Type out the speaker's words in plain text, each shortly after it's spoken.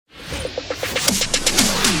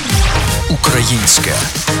Українське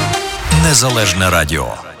незалежне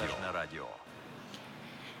радіо.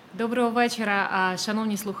 Доброго вечора,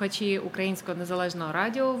 шановні слухачі Українського незалежного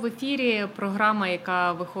радіо. В ефірі програма,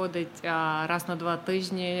 яка виходить раз на 2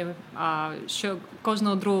 тижні,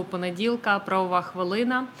 кожного другого понеділка, «Правова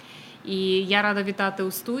хвилина». І я рада вітати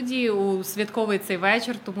у студії у святковий цей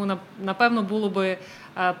вечір, тому, напевно, було би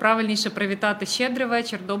правильніше привітати щедрий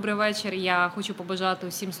вечір, добрий вечір. Я хочу побажати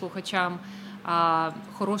усім слухачам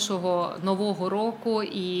хорошого нового року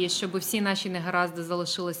і щоб всі наші негаразди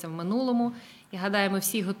залишилися в минулому. Я гадаю, ми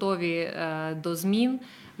всі готові до змін,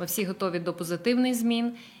 ми всі готові до позитивних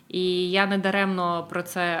змін. І я недаремно про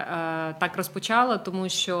це так розпочала, тому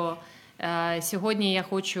що сьогодні я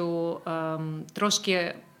хочу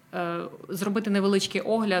трошки зробити невеличкий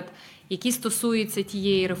огляд, який стосується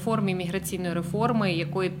тієї реформи, міграційної реформи,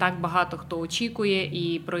 якої так багато хто очікує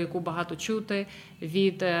і про яку багато чути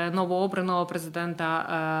від новообраного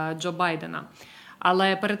президента Джо Байдена.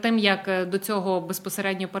 Але перед тим, як до цього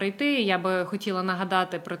безпосередньо перейти, я би хотіла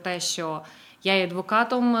нагадати про те, що я є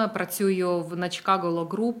адвокатом, працюю на Chicago Law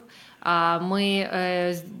Group. Ми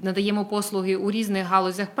надаємо послуги у різних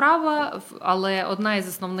галузях права, але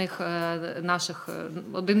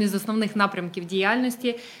один із основних напрямків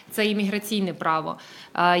діяльності – це імміграційне право.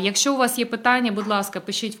 Якщо у вас є питання, будь ласка,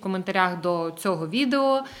 пишіть в коментарях до цього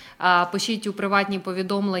відео, пишіть у приватні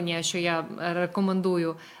повідомлення, що я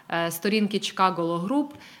рекомендую, сторінки Chicago Law Group,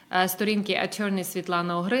 сторінки attorney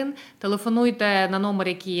Світлана Угрин. Телефонуйте на номер,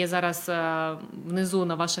 який є зараз внизу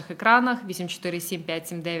на ваших екранах,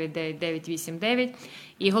 847-579-9989.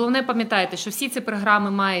 І головне, пам'ятайте, що всі ці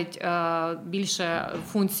програми мають більше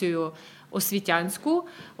функцію освітянську,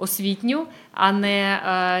 освітню,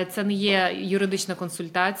 це не є юридична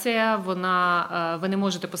консультація. Ви не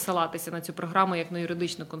можете посилатися на цю програму як на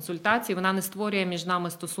юридичну консультацію. Вона не створює між нами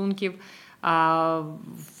стосунків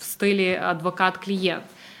в стилі адвокат-клієнт.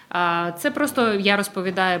 Це просто я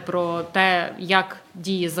розповідаю про те, як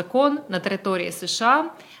діє закон на території США.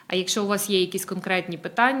 А якщо у вас є якісь конкретні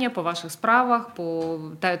питання по ваших справах, по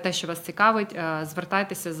те, що вас цікавить,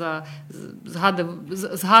 звертайтеся за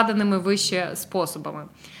згаданими вище способами.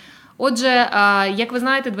 Отже, як ви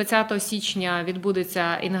знаєте, 20 січня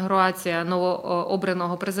відбудеться інаугурація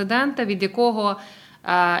новообраного президента, від якого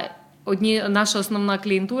наша основна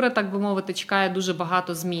клієнтура, так би мовити, чекає дуже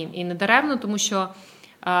багато змін. І не даремно, тому що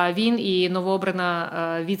він і новообрана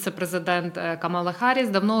віце-президент Камала Харріс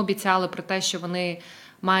давно обіцяли про те, що вони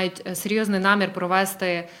мають серйозний намір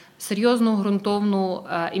провести серйозну, ґрунтовну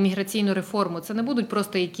імміграційну реформу. Це не будуть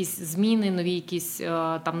просто якісь зміни, нові якісь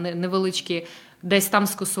там невеличкі, десь там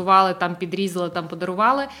скасували, там підрізали, там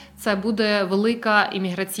подарували. Це буде велика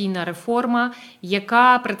імміграційна реформа,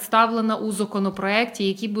 яка представлена у законопроекті,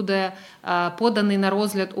 який буде поданий на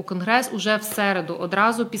розгляд у Конгрес уже в середу,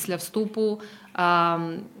 одразу після вступу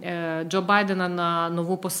Джо Байдена на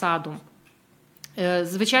нову посаду.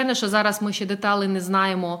 Звичайно, що зараз ми ще деталей не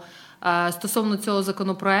знаємо стосовно цього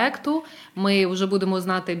законопроекту. Ми вже будемо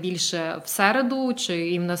знати більше в середу чи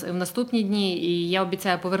і в наступні дні, і я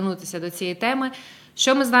обіцяю повернутися до цієї теми.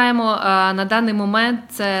 Що ми знаємо на даний момент,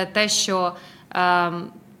 це те, що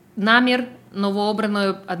намір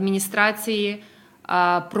новообраної адміністрації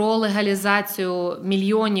про легалізацію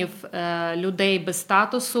мільйонів людей без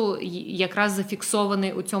статусу якраз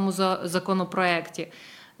зафіксований у цьому законопроекті.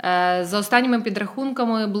 За останніми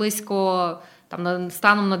підрахунками,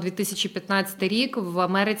 станом на 2015 рік в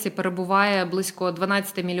Америці перебуває близько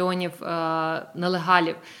 12 мільйонів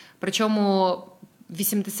нелегалів. Причому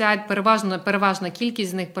переважна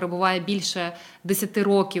кількість з них перебуває більше 10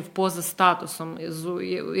 років поза статусом,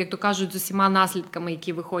 як то кажуть, з усіма наслідками,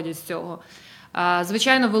 які виходять з цього.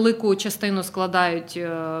 Звичайно, велику частину складають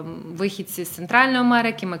вихідці з Центральної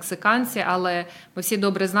Америки, мексиканці, але ми всі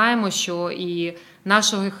добре знаємо, що і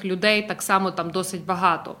наших людей так само там досить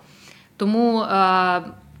багато. Тому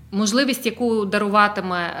можливість, яку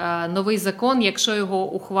даруватиме новий закон, якщо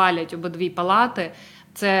його ухвалять обидві палати,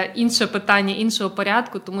 це інше питання іншого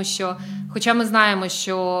порядку, тому що, хоча ми знаємо,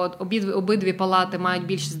 що обидві палати мають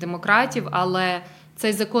більшість демократів, але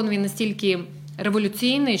цей закон, він настільки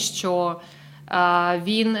революційний, що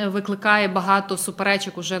він викликає багато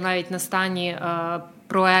суперечок уже навіть на стані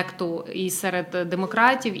проекту і серед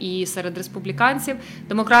демократів, і серед республіканців.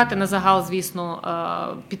 Демократи на загал,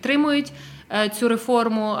 звісно, підтримують цю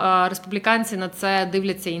реформу, республіканці на це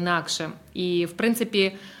дивляться інакше. І, в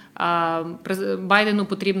принципі, Байдену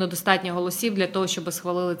потрібно достатньо голосів для того, щоб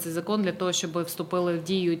схвалили цей закон, для того, щоб вступили в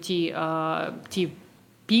дію ті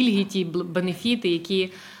пільги, ті бенефіти,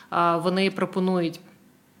 які вони пропонують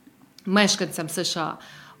мешканцям США.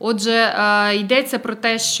 Отже, йдеться про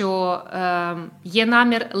те, що є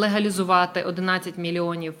намір легалізувати 11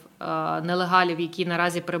 мільйонів нелегалів, які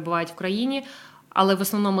наразі перебувають в країні, але в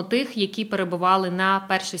основному тих, які перебували на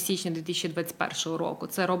 1 січня 2021 року.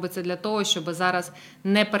 Це робиться для того, щоб зараз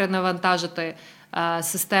не перенавантажити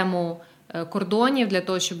систему кордонів, для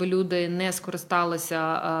того, щоб люди не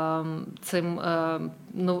скористалися цим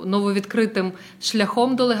нововідкритим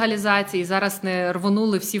шляхом до легалізації і зараз не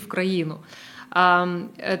рвонули всі в країну.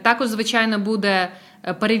 Також, звичайно, буде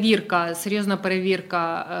перевірка, серйозна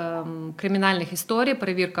перевірка кримінальних історій,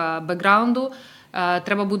 перевірка бекграунду.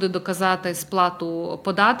 Треба буде доказати сплату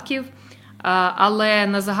податків, але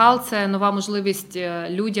на загал це нова можливість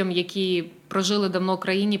людям, які прожили давно в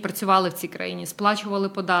країні, працювали в цій країні, сплачували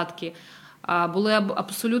податки, були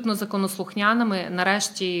абсолютно законослухняними,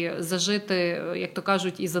 нарешті зажити, як то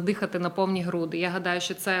кажуть, і задихати на повні груди. Я гадаю,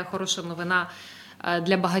 що це хороша новина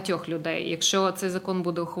для багатьох людей, якщо цей закон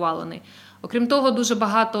буде ухвалений. Окрім того, дуже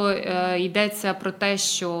багато йдеться про те,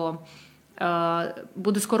 що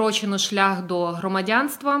буде скорочено шлях до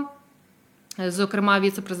громадянства. Зокрема,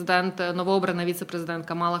 новообрана віце-президент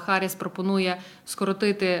Камала Харріс пропонує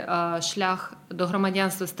скоротити шлях до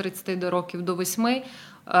громадянства з 30 років до 8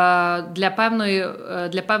 для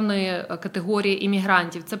певної категорії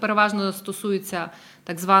іммігрантів. Це переважно стосується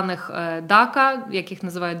так званих DACA, яких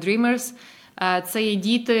називають Dreamers. Це є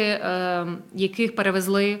діти, яких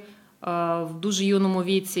перевезли в дуже юному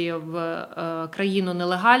віці в країну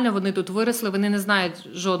нелегально. Вони тут виросли, вони не знають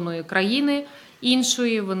жодної країни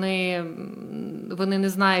іншої, вони не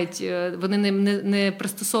знають, вони не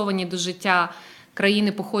пристосовані до життя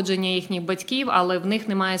країни походження їхніх батьків, але в них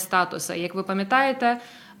немає статусу. Як ви пам'ятаєте,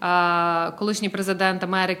 колишній президент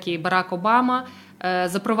Америки Барак Обама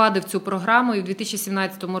запровадив цю програму, і в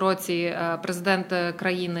 2017 році президент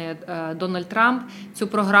країни Дональд Трамп цю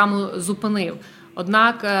програму зупинив.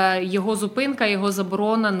 Однак його зупинка, його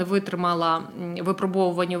заборона не витримала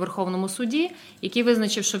випробовування у Верховному суді, який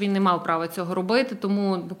визначив, що він не мав права цього робити,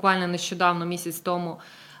 тому буквально нещодавно, місяць тому,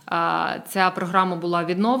 ця програма була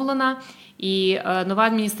відновлена, і нова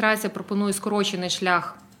адміністрація пропонує скорочений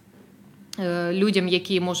шлях людям,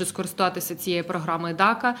 які можуть скористатися цією програмою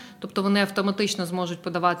DACA, тобто вони автоматично зможуть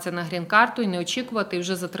подаватися на грін-карту і не очікувати, і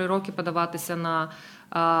вже за 3 роки подаватися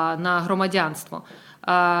на громадянство.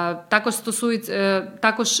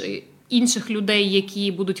 Також інших людей,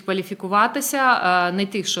 які будуть кваліфікуватися, не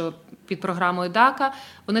тих, що під програмою DACA,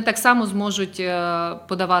 вони так само зможуть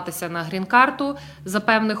подаватися на грін-карту за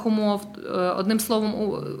певних умов. Одним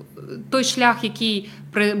словом, той шлях, який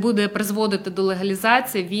буде призводити до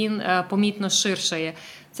легалізації, він помітно ширшає.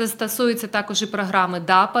 Це стосується також і програми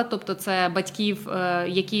DAPA, тобто це батьків,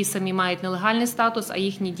 які самі мають нелегальний статус, а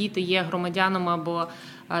їхні діти є громадянами або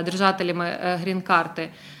держателями грін-карти.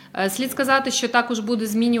 Слід сказати, що також буде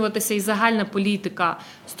змінюватися і загальна політика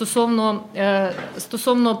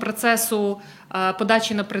стосовно процесу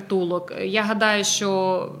подачі на притулок. Я гадаю,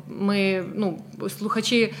 що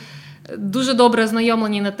слухачі дуже добре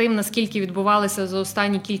ознайомлені над тим, наскільки відбувалися за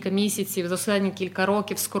останні кілька місяців, за останні кілька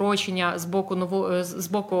років скорочення з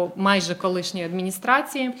боку майже колишньої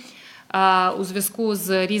адміністрації у зв'язку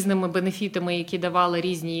з різними бенефітами, які давали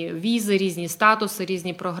різні візи, різні статуси,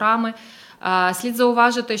 різні програми. Слід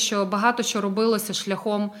зауважити, що багато що робилося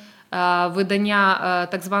шляхом видання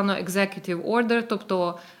так званого executive order,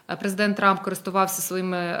 тобто президент Трамп користувався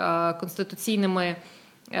своїми конституційними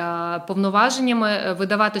повноваженнями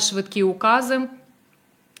видавати швидкі укази.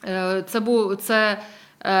 Це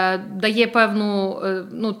дає певну,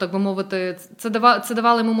 так би мовити, це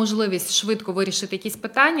давало йому можливість швидко вирішити якісь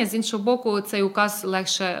питання. З іншого боку, цей указ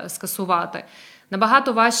легше скасувати.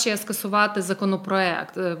 Набагато важче скасувати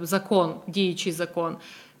діючий закон.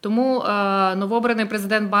 Тому новообраний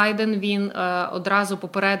президент Байден, він одразу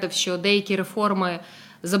попередив, що деякі реформи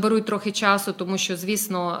заберуть трохи часу, тому що,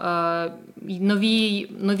 звісно,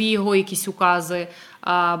 нові його якісь укази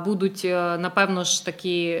будуть, напевно ж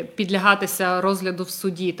таки, підлягатися розгляду в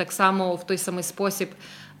суді, так само в той самий спосіб,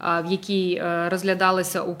 в який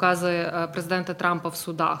розглядалися укази президента Трампа в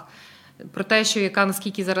судах. Про те, що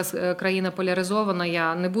наскільки зараз країна поляризована,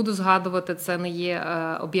 я не буду згадувати, це не є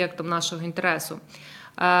об'єктом нашого інтересу.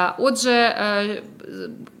 Отже,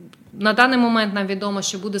 на даний момент нам відомо,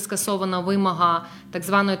 що буде скасована вимога так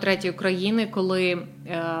званої третьої країни, коли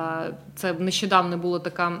це нещодавно було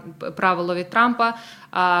таке правило від Трампа,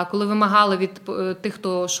 коли вимагали від тих,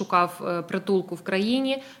 хто шукав притулку в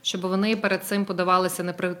країні, щоб вони перед цим подавалися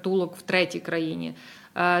на притулок в третій країні.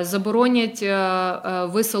 Заборонять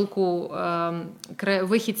висилку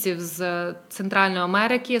вихідців з Центральної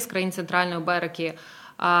Америки, з країн Центральної Америки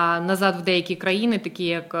назад в деякі країни, такі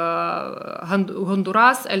як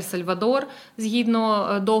Гондурас, Ель-Сальвадор,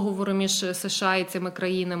 згідно договору між США і цими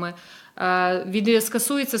країнами.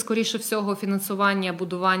 Скасується, скоріше всього, фінансування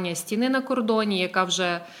будування стіни на кордоні, яка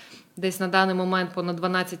вже десь на даний момент понад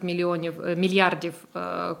 12 мільярдів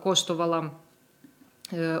коштувала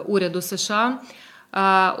уряду США.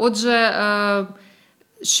 Отже,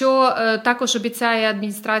 що також обіцяє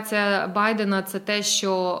адміністрація Байдена, це те,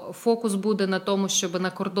 що фокус буде на тому, щоб на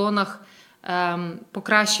кордонах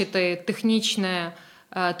покращити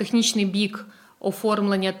технічний бік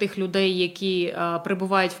оформлення тих людей, які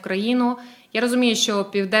прибувають в країну. Я розумію, що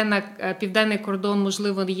південний кордон,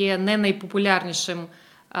 можливо, є не найпопулярнішим,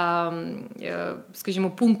 скажімо,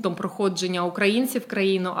 пунктом проходження українців в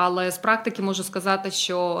країну, але з практики можу сказати,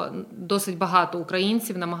 що досить багато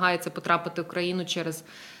українців намагаються потрапити в країну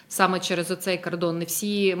саме через оцей кордон. Не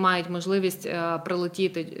всі мають можливість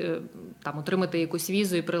прилетіти, отримати якусь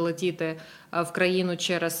візу і прилетіти в країну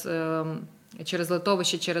через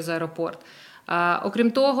литовище, через аеропорт.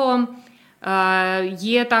 Окрім того,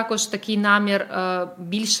 є також такий намір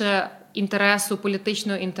більше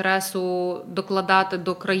політичного інтересу докладати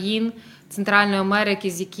до країн Центральної Америки,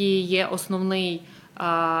 з якої є основний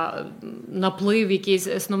наплив, якась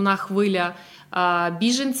основна хвиля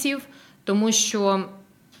біженців, тому що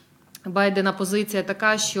Байдена позиція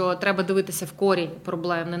така, що треба дивитися в корінь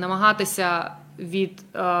проблем, не намагатися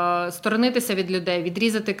сторонитися від людей,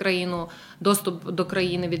 відрізати країну, доступ до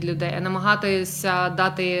країни від людей, а намагатися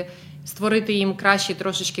створити їм кращі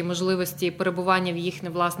трошечки можливості перебування в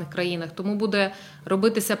їхніх власних країнах. Тому буде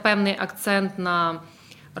робитися певний акцент на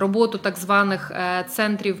роботу так званих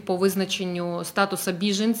центрів по визначенню статусу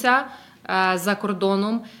біженця за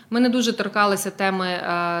кордоном. Ми не дуже торкалися теми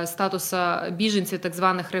статусу біженців, так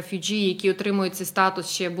званих рефюджі, які отримують цей статус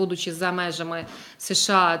ще будучи за межами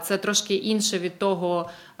США. Це трошки інше від того,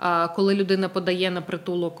 коли людина подає на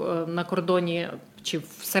притулок на кордоні чи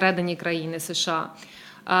всередині країни США.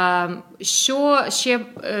 Що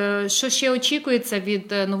ще очікується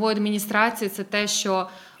від нової адміністрації, це те, що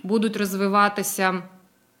будуть розвиватися,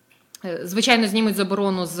 звичайно, знімуть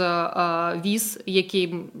заборону з віз,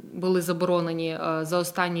 які були заборонені за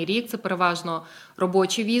останній рік, це переважно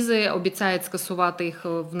робочі візи, обіцяють скасувати їх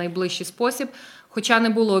в найближчий спосіб, хоча не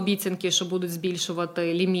було обіцянки, що будуть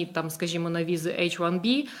збільшувати ліміт, скажімо, на візи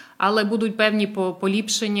H1B, але будуть певні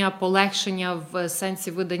полегшення в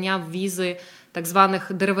сенсі видання візи так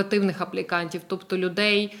званих деривативних аплікантів, тобто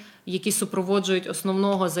людей, які супроводжують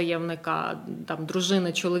основного заявника,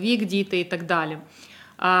 дружина, чоловік, діти і так далі.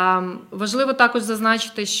 Важливо також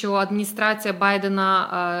зазначити, що адміністрація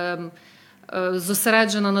Байдена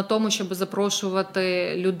зосереджена на тому, щоб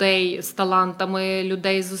запрошувати людей з талантами,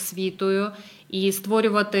 людей з освітою і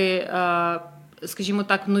створювати, скажімо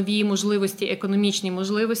так, нові можливості, економічні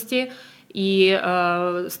можливості і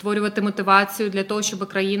створювати мотивацію для того, щоб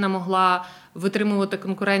країна могла витримувати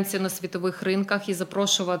конкуренцію на світових ринках і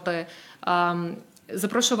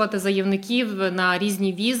запрошувати заявників на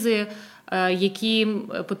різні візи,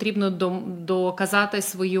 яким потрібно доказати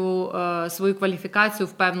свою кваліфікацію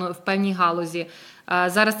в певній галузі.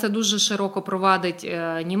 Зараз це дуже широко провадить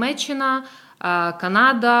Німеччина,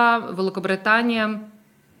 Канада, Великобританія.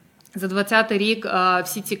 За 2020 рік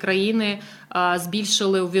всі ці країни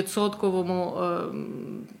збільшили у відсотковому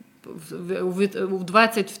в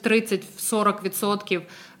 20, в 30, в 40%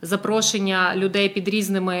 запрошення людей під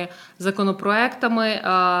різними законопроектами,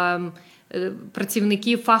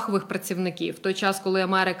 фахових працівників. В той час, коли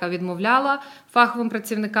Америка відмовляла фаховим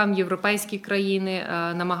працівникам, європейські країни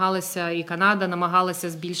намагалися, і Канада намагалися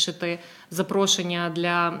збільшити запрошення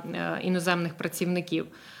для іноземних працівників.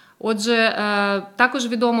 Отже, також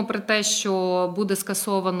відомо про те, що буде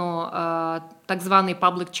скасовано так званий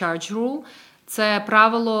Public Charge Rule. Це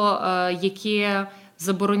правило, яке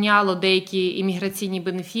забороняло деякі імміграційні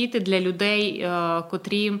бенефіти для людей,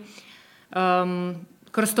 котрі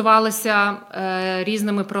користувалися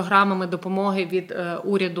різними програмами допомоги від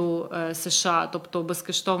уряду США, тобто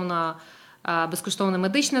безкоштовне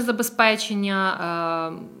медичне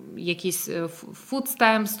забезпечення, якісь food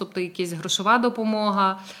stamps, тобто якась грошова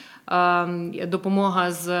допомога,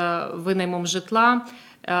 допомога з винаймом житла.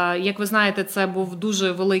 Як ви знаєте, це був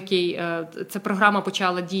дуже великий, ця програма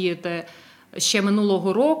почала діяти ще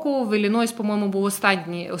минулого року. В Іллінойс, по-моєму, був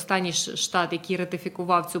останній штат, який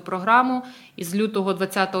ратифікував цю програму. І з лютого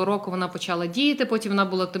 2020 року вона почала діяти, потім вона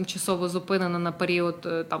була тимчасово зупинена на період,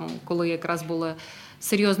 коли якраз були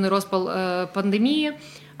серйозний розпал пандемії,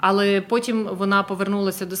 але потім вона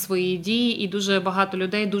повернулася до своєї дії, і дуже багато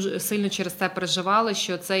людей дуже сильно через це переживали,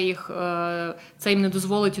 що це їм не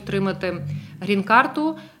дозволить отримати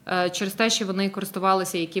грін-карту через те, що вони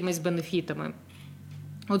користувалися якимись бенефітами.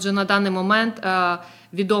 Отже, на даний момент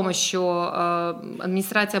відомо, що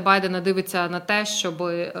адміністрація Байдена дивиться на те, щоб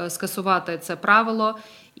скасувати це правило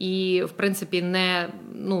і, в принципі, не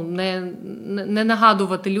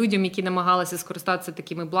нагадувати людям, які намагалися скористатися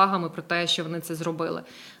такими благами, про те, що вони це зробили.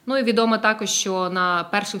 Ну і відомо також, що на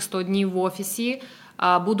перших 100 днів в офісі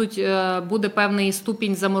буде певний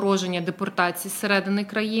ступінь замороження депортації зсередини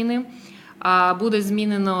країни. Буде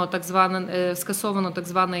змінено скасовано так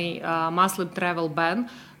званий Muslim Travel Ban.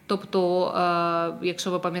 Тобто,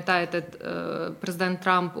 якщо ви пам'ятаєте, президент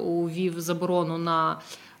Трамп увів заборону на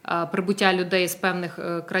прибуття людей з певних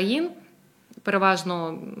країн,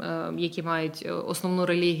 переважно які мають основну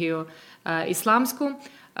релігію ісламську,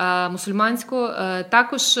 мусульманську.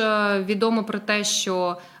 Також відомо про те,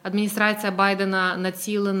 що адміністрація Байдена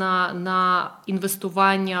націлена на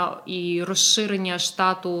інвестування і розширення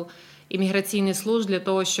штату імміграційних служб для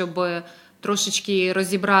того, щоб трошечки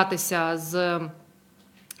розібратися з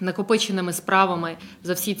накопиченими справами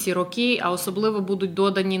за всі ці роки, а особливо будуть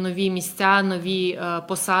додані нові місця, нові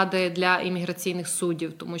посади для імміграційних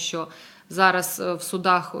суддів, тому що зараз в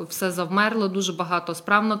судах все завмерло, дуже багато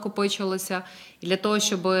справ накопичилося, і для того,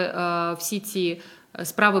 щоб всі ці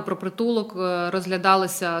справи про притулок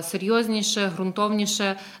розглядалися серйозніше,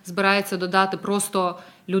 ґрунтовніше, збирається додати просто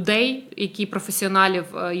людей, які професіоналів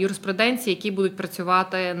юриспруденції, які будуть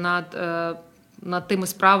працювати над тими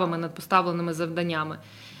справами, над поставленими завданнями.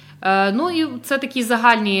 Ну і це такі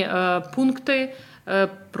загальні пункти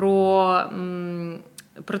про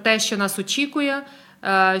те, що нас очікує.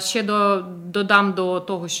 Ще додам до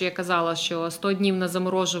того, що я казала, що 100 днів на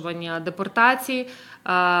заморожування депортації,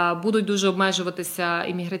 будуть дуже обмежуватися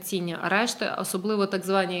імміграційні арешти, особливо так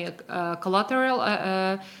звані collateral.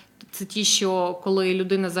 Це ті, що коли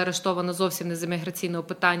людина заарештована зовсім не з імміграційного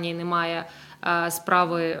питання і немає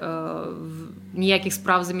ніяких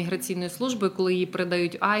справ з імміграційною службою, коли її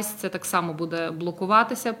передають ICE, це так само буде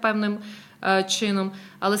блокуватися певним чином.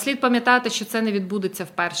 Але слід пам'ятати, що це не відбудеться в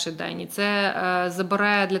перший день. І це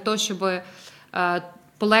забере для того, щоб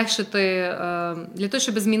полегшити, для того,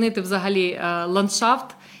 щоб змінити взагалі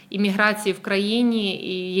ландшафт імміграції в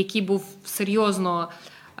країні, який був серйозно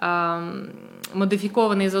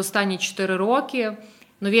модифікований за останні 4 роки.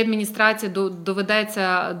 Новій адміністрації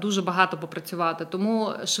доведеться дуже багато попрацювати.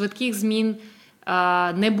 Тому швидких змін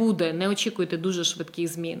не буде, не очікуйте дуже швидких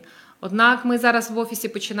змін. Однак ми зараз в офісі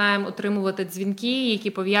починаємо отримувати дзвінки, які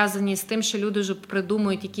пов'язані з тим, що люди вже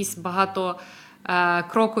придумують якісь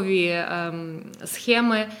багатокрокові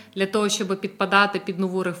схеми для того, щоб підпадати під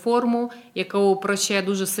нову реформу, яку про ще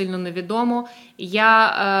дуже сильно невідомо. І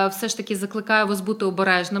я все ж таки закликаю вас бути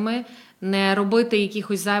обережними, не робити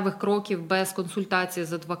якихось зайвих кроків без консультації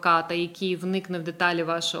з адвоката, який вникне в деталі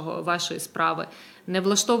вашої справи. Не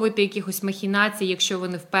влаштовуйте якихось махінацій, якщо ви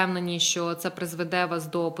не впевнені, що це призведе вас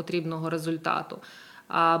до потрібного результату.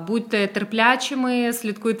 Будьте терплячими,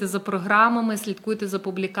 слідкуйте за програмами, слідкуйте за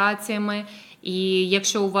публікаціями. І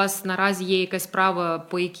якщо у вас наразі є якась справа,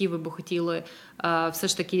 по якій ви би хотіли все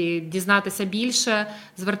ж таки дізнатися більше,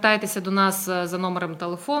 звертайтеся до нас за номером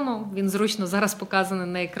телефону. Він зручно зараз показаний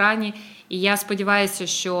на екрані. І я сподіваюся,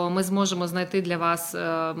 що ми зможемо знайти для вас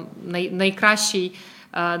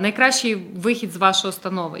найкращий вихід з вашого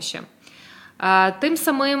становища. Тим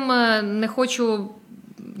самим не хочу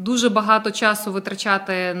дуже багато часу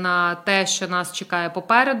витрачати на те, що нас чекає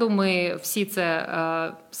попереду. Ми всі це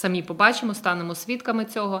самі побачимо, станемо свідками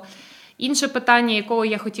цього. Інше питання, якого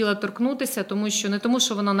я хотіла торкнутися, не тому,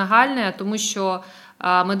 що воно нагальне, а тому, що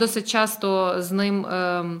ми досить часто з ним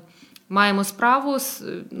маємо справу,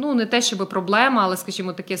 не те, щоб проблема, але,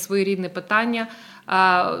 скажімо, таке своєрідне питання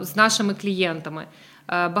з нашими клієнтами.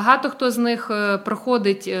 Багато хто з них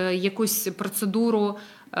проходить якусь процедуру,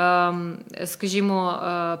 скажімо,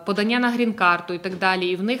 подання на грін-карту і так далі,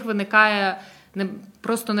 і в них виникає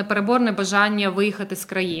просто непереборне бажання виїхати з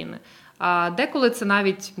країни. А деколи це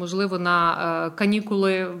навіть, можливо, на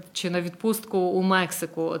канікули чи на відпустку у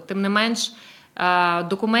Мексику. Тим не менш,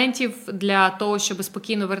 документів для того, щоб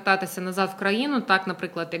спокійно вертатися назад в країну, так,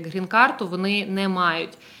 наприклад, як грін-карту, вони не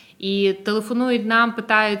мають. І телефонують нам,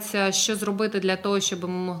 питаються, що зробити для того, щоб ми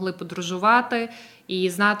могли подорожувати і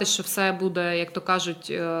знати, що все буде, як то кажуть,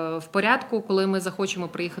 в порядку, коли ми захочемо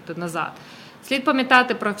приїхати назад. Слід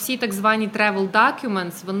пам'ятати про всі так звані travel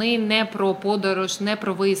documents, вони не про подорож, не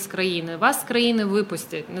про виїзд з країни. Вас з країни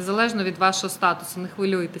випустять, незалежно від вашого статусу, не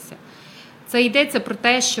хвилюйтеся. Це йдеться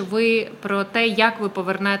про те, як ви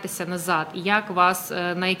повернетеся назад, і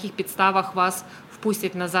на яких підставах вас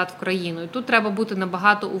впустять назад в країну. І тут треба бути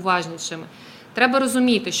набагато уважнішими. Треба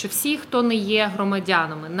розуміти, що всі, хто не є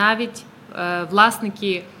громадянами, навіть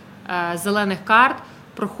власники зелених карт,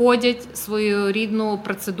 проходять свою рідну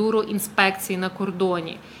процедуру інспекції на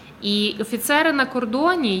кордоні. І офіцери на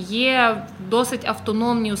кордоні є досить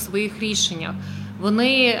автономні у своїх рішеннях.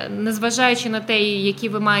 Вони, незважаючи на те, які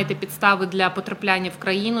ви маєте підстави для потрапляння в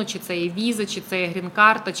країну, чи це є віза, чи це є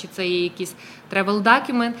грін-карта, чи це є якийсь travel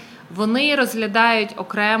document, вони розглядають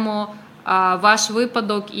окремо ваш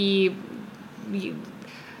випадок і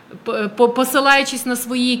посилаючись на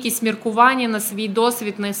свої якісь міркування, на свій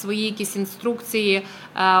досвід, на свої якісь інструкції,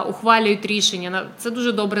 ухвалюють рішення. Це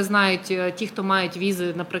дуже добре знають ті, хто мають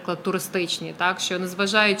візи, наприклад, туристичні, так, що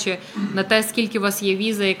незважаючи на те, скільки у вас є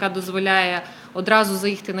віза, яка дозволяє одразу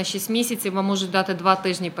заїхати на 6 місяців, вам можуть дати 2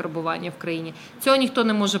 тижні перебування в країні. Цього ніхто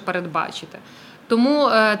не може передбачити. Тому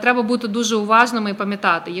треба бути дуже уважними і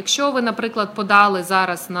пам'ятати, якщо ви, наприклад, подали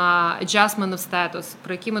зараз на adjustment of status,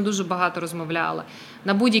 про який ми дуже багато розмовляли,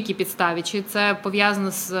 на будь-якій підставі, чи це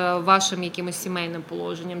пов'язано з вашим якимось сімейним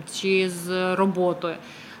положенням, чи з роботою,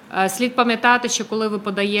 слід пам'ятати, що коли ви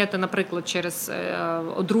подаєте, наприклад, через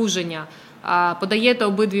одруження, подаєте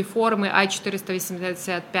обидві форми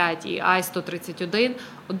I-485 і I-131,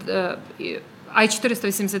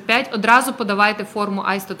 I-485, одразу подавайте форму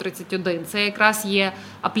I-131. Це якраз є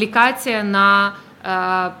аплікація на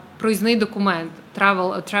проїзний документ,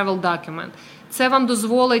 travel document. Це вам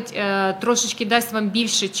дозволить, трошечки дасть вам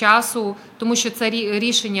більше часу, тому що це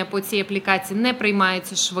рішення по цій аплікації не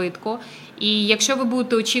приймається швидко. І якщо ви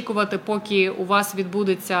будете очікувати, поки у вас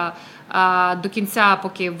відбудеться до кінця,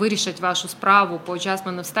 поки вирішать вашу справу по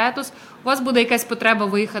adjustment of status, у вас буде якась потреба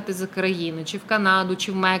виїхати за країну, чи в Канаду,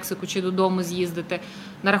 чи в Мексику, чи додому з'їздити.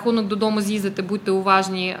 На рахунок додому з'їздити, будьте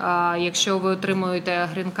уважні, якщо ви отримуєте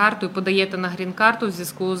грін-карту і подаєте на грін-карту в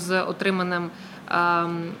зв'язку з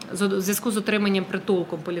отриманням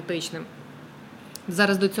притулком політичним.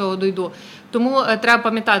 Зараз до цього дойду. Тому треба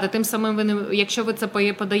пам'ятати, тим самим, якщо ви це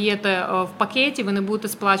подаєте в пакеті, ви не будете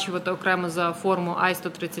сплачувати окремо за форму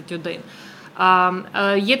I-131.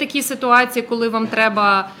 Є такі ситуації, коли вам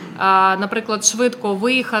треба, наприклад, швидко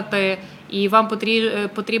виїхати, і вам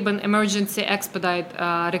потрібен emergency expedite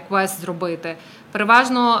request зробити.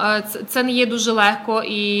 Переважно це не є дуже легко,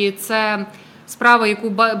 і це справа, яку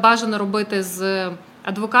бажано робити з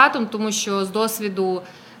адвокатом, тому що з досвіду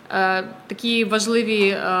такі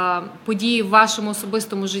важливі події в вашому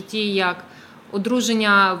особистому житті, як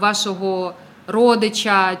одруження вашого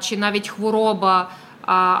родича, чи навіть хвороба,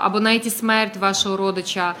 або навіть і смерть вашого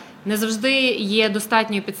родича, не завжди є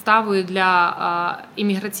достатньою підставою для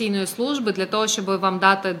імміграційної служби, для того, щоб вам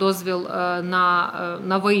дати дозвіл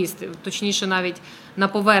на виїзд, точніше навіть на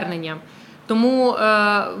повернення. Тому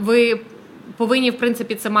ви повинні, в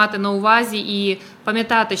принципі, це мати на увазі і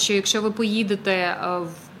пам'ятати, що якщо ви поїдете,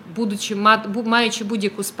 маючи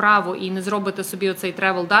будь-яку справу і не зробите собі оцей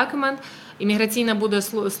travel document, імміграційна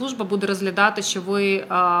служба буде розглядати, що ви,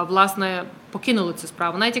 власне, покинули цю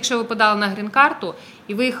справу. Навіть якщо ви подали на грін-карту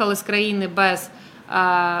і виїхали з країни без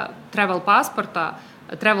travel паспорта,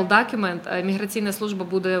 travel document, імміграційна служба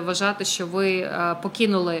буде вважати, що ви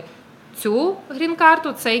покинули цю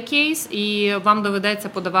грін-карту, цей кейс, і вам доведеться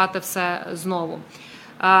подавати все знову.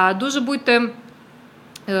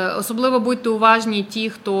 Особливо будьте уважні ті,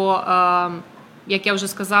 хто, як я вже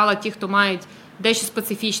сказала, ті, хто мають дещо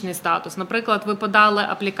специфічний статус. Наприклад, ви подали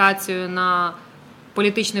аплікацію на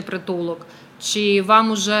політичний притулок, чи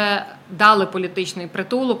вам вже дали політичний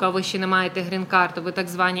притулок, а ви ще не маєте грін-карти, ви так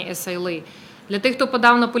звані асайли. Для тих, хто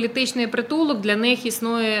подав на політичний притулок, для них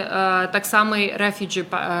існує так самий refugee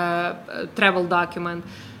travel document.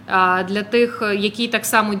 Для тих, який так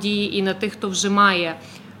само діє і на тих, хто вже має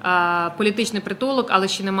політичний притулок, але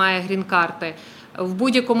ще не має грін-карти. В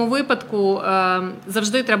будь-якому випадку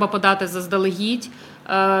завжди треба подати заздалегідь,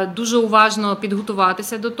 дуже уважно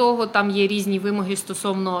підготуватися до того. Там є різні вимоги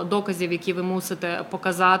стосовно доказів, які ви мусите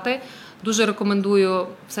показати. Дуже рекомендую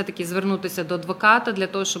все-таки звернутися до адвоката для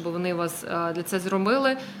того, щоб вони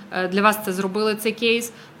для вас це зробили цей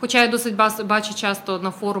кейс. Хоча я досить бачу часто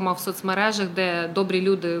на форумах в соцмережах, де добрі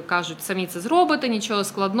люди кажуть, самі це зробите, нічого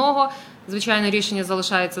складного. Звичайно, рішення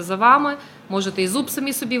залишається за вами. Можете і зуб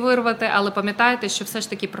самі собі вирвати, але пам'ятайте, що все ж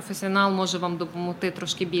таки професіонал може вам допомогти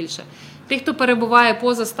трошки більше. Тих, хто перебуває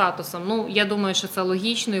поза статусом, я думаю, що це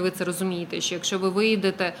логічно, і ви це розумієте, що якщо ви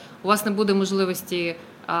виїдете, у вас не буде можливості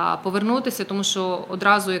повернутися, тому що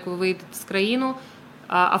одразу, як ви виїдете з країни,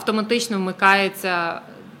 автоматично вмикається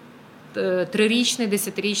 3-річний,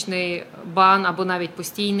 10-річний бан або навіть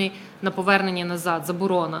постійний на повернення назад,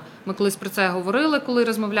 заборона. Ми колись про це говорили, коли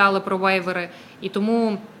розмовляли про вейвери, і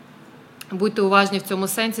тому будьте уважні в цьому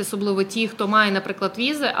сенсі, особливо ті, хто має, наприклад,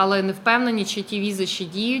 візи, але не впевнені, чи ті візи ще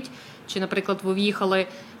діють, чи, наприклад, ви в'їхали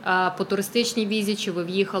по туристичній візі, чи ви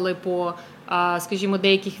в'їхали по, скажімо,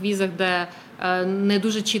 деяких візах, де не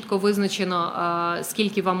дуже чітко визначено,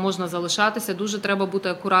 скільки вам можна залишатися. Дуже треба бути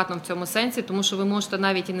акуратним в цьому сенсі, тому що ви можете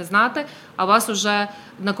навіть і не знати, а у вас вже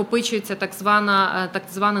накопичується так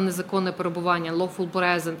зване незаконне перебування, lawful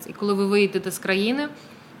presence. І коли ви виїдете з країни,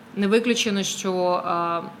 не виключено, що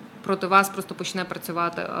проти вас просто почне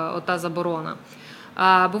працювати ота заборона.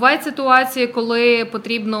 Бувають ситуації, коли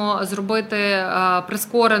потрібно зробити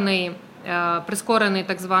прискорений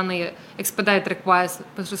так званий expedite request,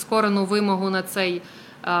 прискорену вимогу на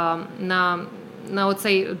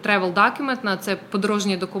оцей travel document, на цей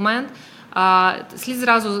подорожній документ. Слід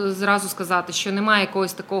зразу сказати, що немає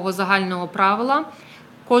якогось такого загального правила.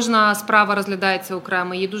 Кожна справа розглядається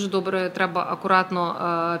окремо, її дуже добре треба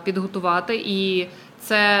акуратно підготувати. І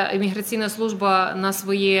це імміграційна служба на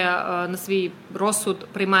свій розсуд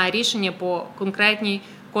приймає рішення по конкретній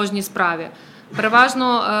кожній справі.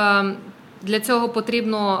 Переважно для цього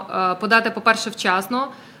потрібно подати, по-перше, вчасно,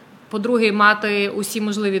 по-друге, мати усі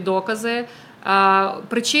можливі докази.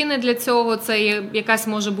 Причини для цього – це якась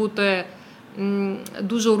може бути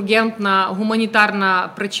дуже ургентна гуманітарна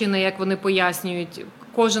причина, як вони пояснюють.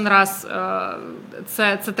 Кожен раз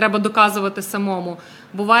це треба доказувати самому.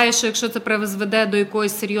 Буває, що якщо це призведе до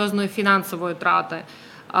якоїсь серйозної фінансової трати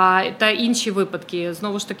та інші випадки,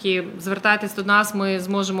 знову ж таки, звертайтесь до нас, ми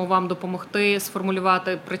зможемо вам допомогти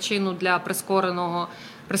сформулювати причину для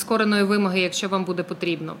прискореної вимоги, якщо вам буде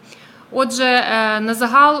потрібно. Отже, на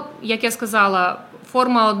загал, як я сказала,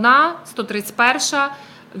 форма одна, 131,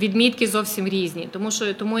 відмітки зовсім різні.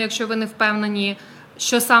 Тому якщо ви не впевнені,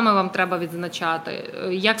 що саме вам треба відзначати,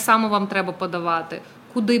 як саме вам треба подавати,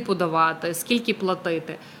 куди подавати, скільки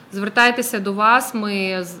платити, звертайтеся до вас,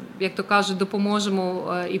 ми, як то кажуть,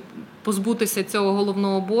 допоможемо і позбутися цього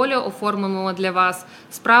головного болю, оформимо для вас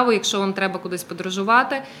справу, якщо вам треба кудись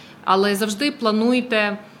подорожувати, але завжди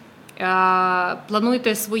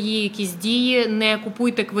плануйте свої якісь дії, не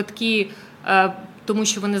купуйте квитки, тому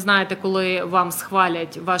що ви не знаєте, коли вам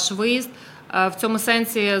схвалять ваш виїзд. В цьому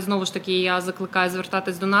сенсі, знову ж таки, я закликаю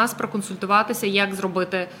звертатись до нас, проконсультуватися, як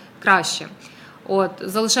зробити краще.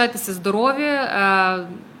 Залишайтеся здорові.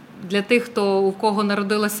 Для тих, у кого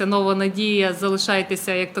народилася нова надія,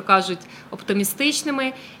 залишайтеся, як то кажуть,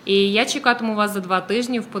 оптимістичними. І я чекатиму вас за 2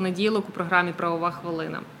 тижні в понеділок у програмі «Правова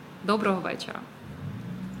хвилина». Доброго вечора.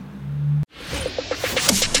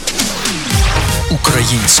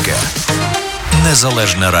 Українське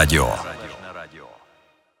незалежне радіо.